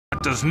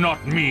that does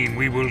not mean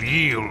we will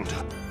yield.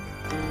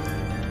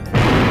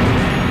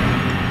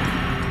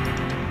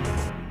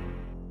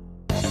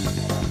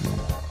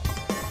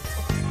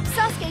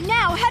 Sasuke,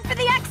 now head for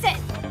the exit!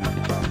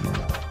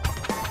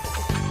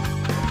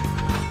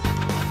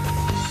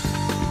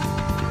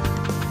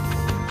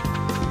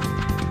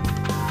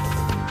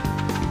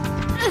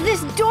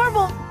 This door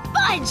won't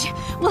budge!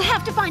 We'll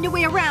have to find a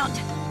way around.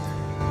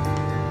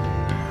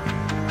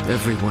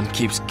 Everyone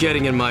keeps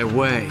getting in my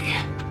way.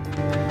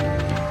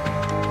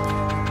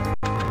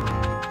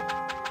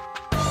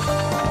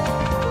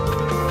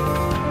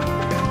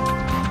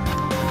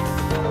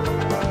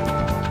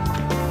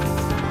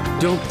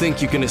 Don't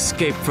think you can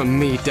escape from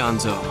me,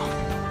 Danzo.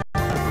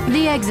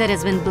 The exit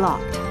has been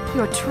blocked.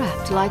 You're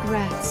trapped like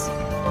rats.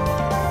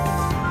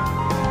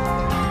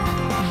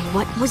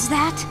 What was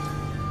that?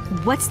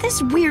 What's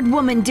this weird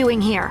woman doing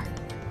here?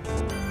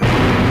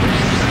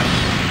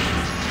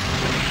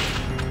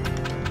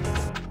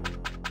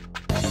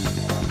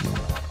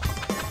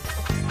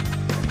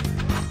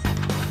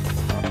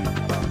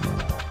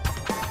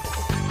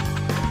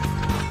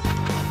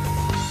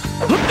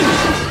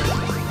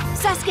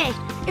 Sasuke,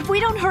 if we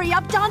don't hurry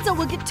up, Danzo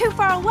will get too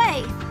far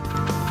away.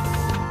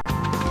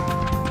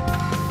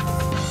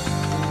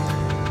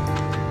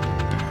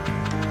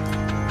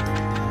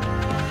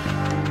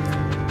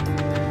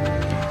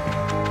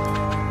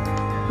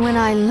 When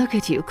I look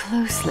at you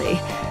closely,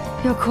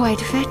 you're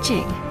quite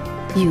fetching,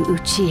 you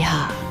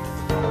Uchiha.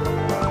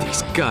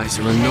 These guys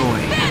are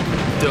annoying.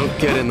 Don't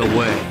get in the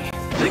way.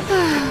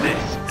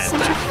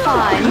 Such a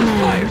fine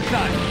man.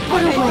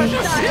 What a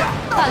waste.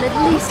 I'll at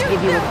least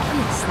give you a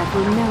kiss that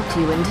will melt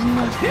you into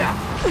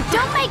nothing.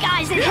 Don't make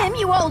eyes at him,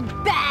 you old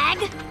bag!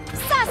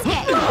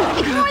 Sasuke,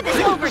 ignore this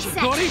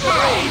oversight.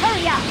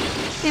 Hurry up!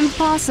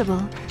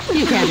 Impossible.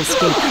 You can't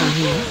escape from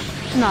here.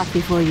 Not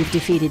before you've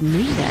defeated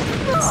me, that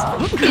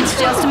is. It's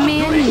just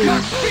me and you. In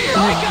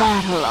a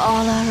battle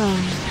all our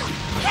own.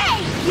 Hey,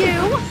 you!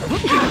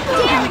 How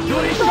dare you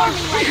ignore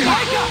me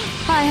like that?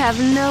 I have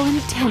no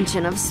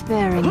intention of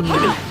sparing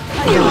you.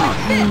 It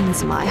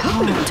pains my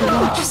heart to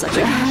watch such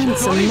a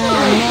handsome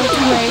man melt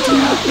away to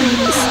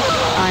nothingness.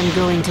 I'm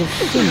going to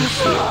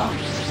finish you.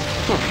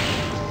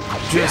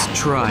 Just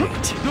try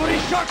it.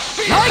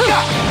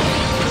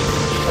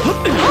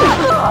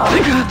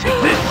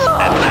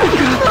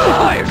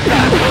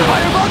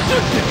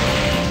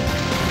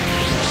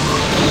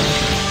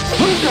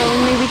 If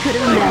only we could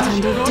have met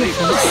under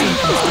different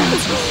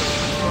circumstances.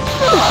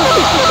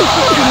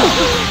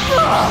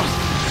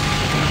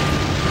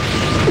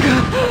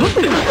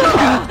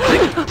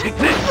 Take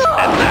this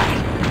and that.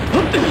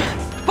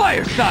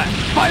 Fire time!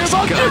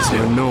 Fireball! These guys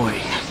are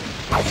annoying.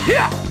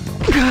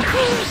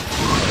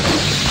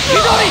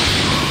 Chidori!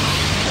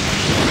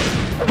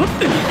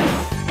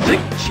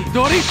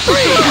 Chidori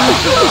free!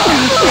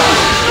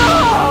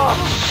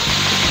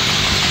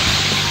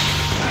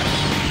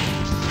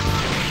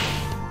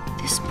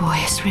 This boy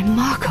is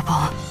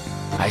remarkable.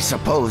 I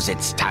suppose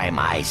it's time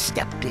I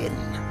stepped in.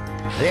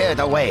 Clear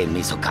the way,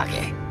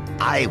 Mizukage.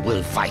 I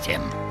will fight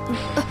him.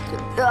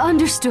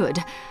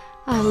 Understood.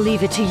 I'll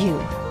leave it to you.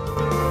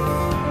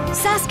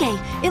 Sasuke,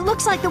 it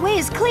looks like the way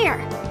is clear.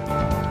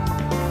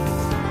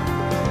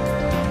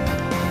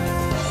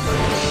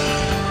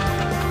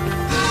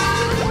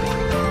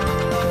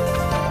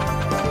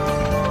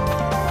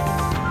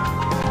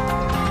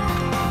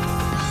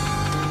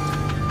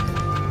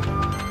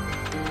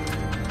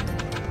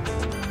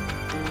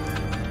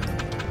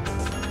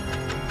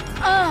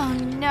 Oh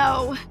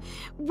no!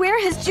 Where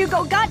has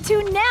Jugo got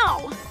to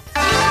now?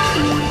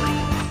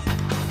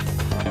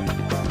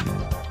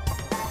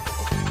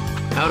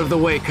 Out of the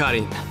way,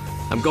 Karin.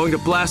 I'm going to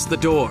blast the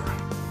door.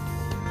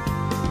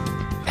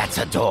 That's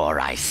a door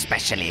I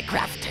specially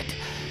crafted.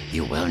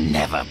 You will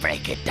never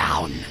break it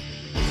down.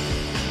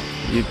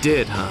 You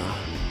did, huh?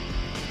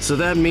 So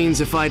that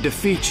means if I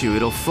defeat you,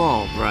 it'll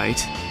fall,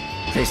 right?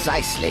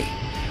 Precisely.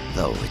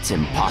 Though it's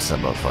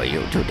impossible for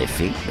you to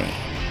defeat me.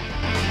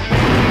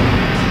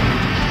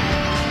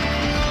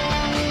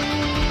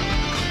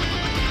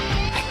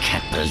 I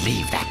can't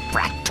believe that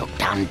brat took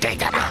down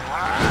Deidara.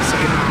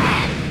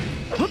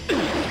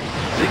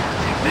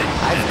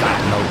 I've got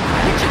no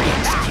grudge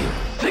against you.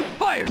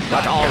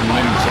 But all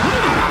ninja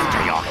are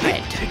after your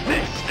head.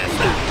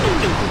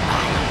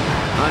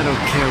 I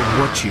don't care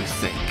what you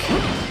think.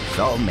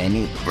 So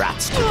many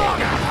brats today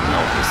have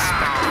no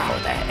respect for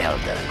their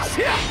elders.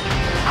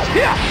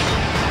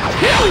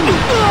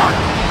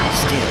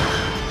 Still,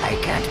 I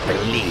can't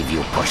believe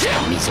you pushed the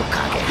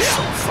Mizukage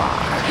so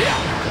far.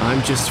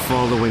 I'm just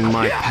following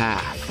my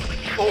path.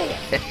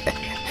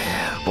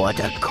 What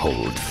a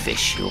cold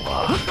fish you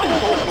are.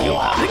 You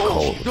have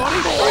cold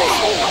eyes.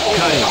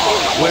 Karin,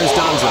 where's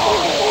Danzo?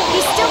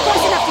 He's still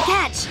close enough to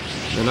catch.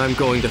 Then I'm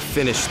going to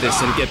finish this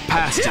and get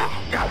past him.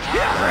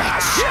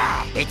 Wretch,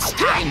 it's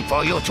time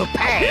for you to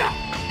pay.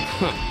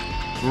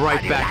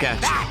 Right back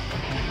at you.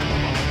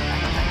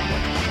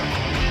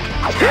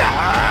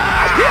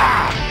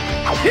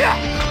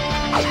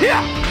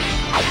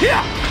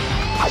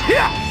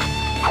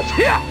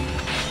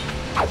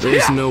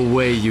 There's no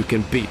way you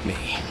can beat me.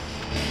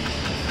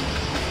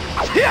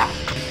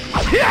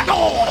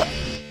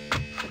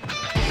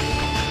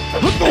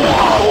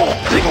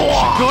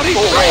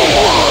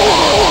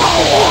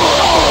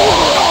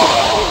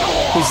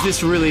 Is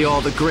this really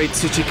all the great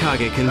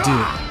Tsuchikage can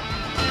do?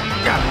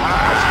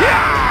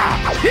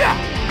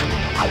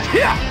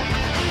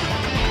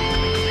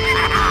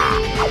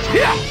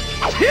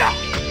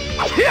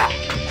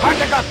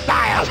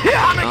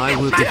 I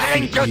will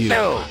defeat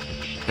you,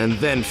 and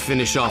then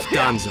finish off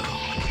Danzo.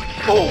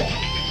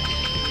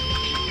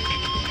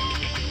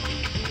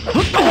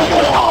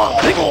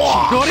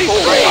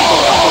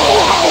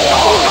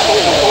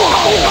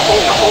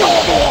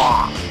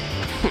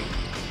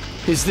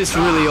 Is this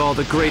really all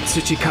the great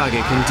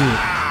Tsuchikage can do?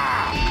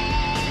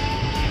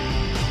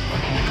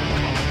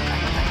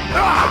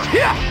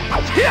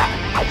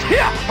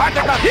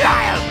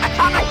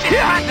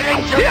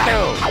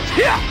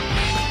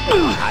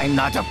 I'm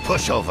not a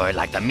pushover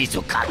like the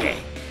Mizukage.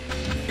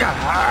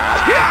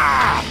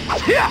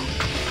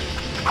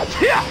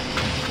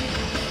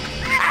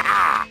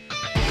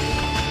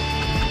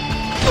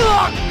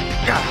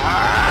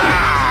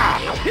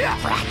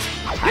 Brat,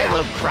 I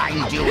will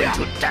grind you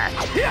into dirt.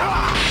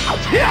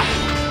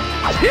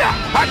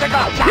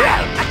 Particle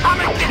style,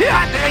 atomic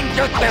dismantling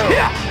jutsu.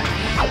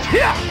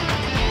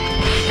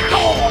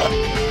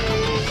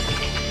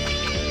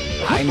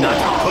 I'm not a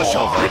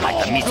pushover like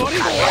the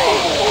Mizukage.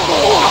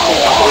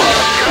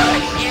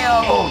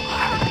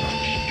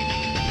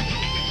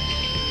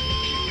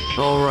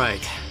 All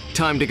right,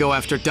 time to go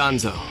after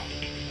Danzo.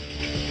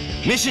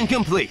 Mission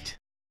complete.